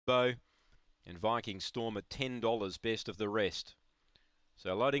Bow, and Viking Storm at $10 best of the rest.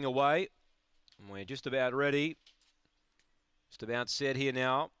 So loading away, and we're just about ready. Just about set here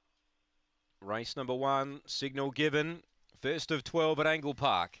now. Race number 1, signal given. First of 12 at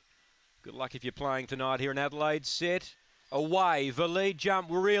Angle-Park. Good luck if you're playing tonight here in Adelaide. Set. Away. The lead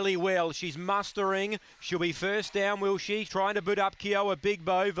jumped really well. She's mustering. She'll be first down, will she? Trying to boot up Kiowa Big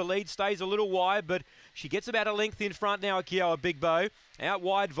Bow. The lead stays a little wide, but she gets about a length in front now, Kiowa Big Bow. Out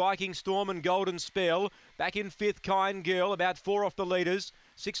wide, Viking Storm and Golden Spell. Back in 5th, Kind Girl. About 4 off the leaders.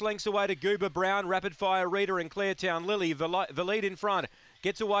 6 lengths away to Goober Brown, Rapid Fire Rita and Claretown Lily. The lead in front.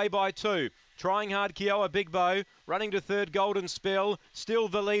 Gets away by 2. Trying hard, Kiowa Big Bow. Running to 3rd, Golden Spell. Still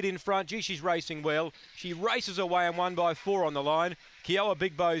the lead in front. Gee, she's racing well. She races away and won by 4 on the line. Kiowa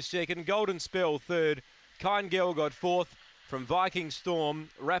Big Bow 2nd. Golden Spell 3rd. Kind Girl got 4th. From Viking Storm,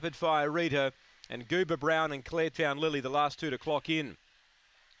 Rapid Fire Rita and Goober Brown and Claretown Lily, the last 2 to clock in.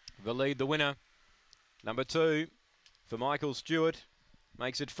 The lead, the winner. Number 2 for Michael Stewart.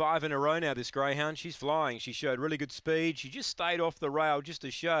 Makes it 5 in a row now, this greyhound. She's flying. She showed really good speed. She just stayed off the rail just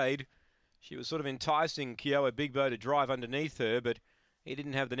a shade. She was sort of enticing Kiowa Big Bow to drive underneath her, but he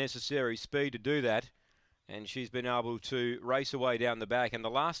didn't have the necessary speed to do that. And she's been able to race away down the back. And the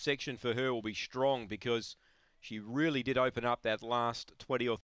last section for her will be strong because she really did open up that last 20 or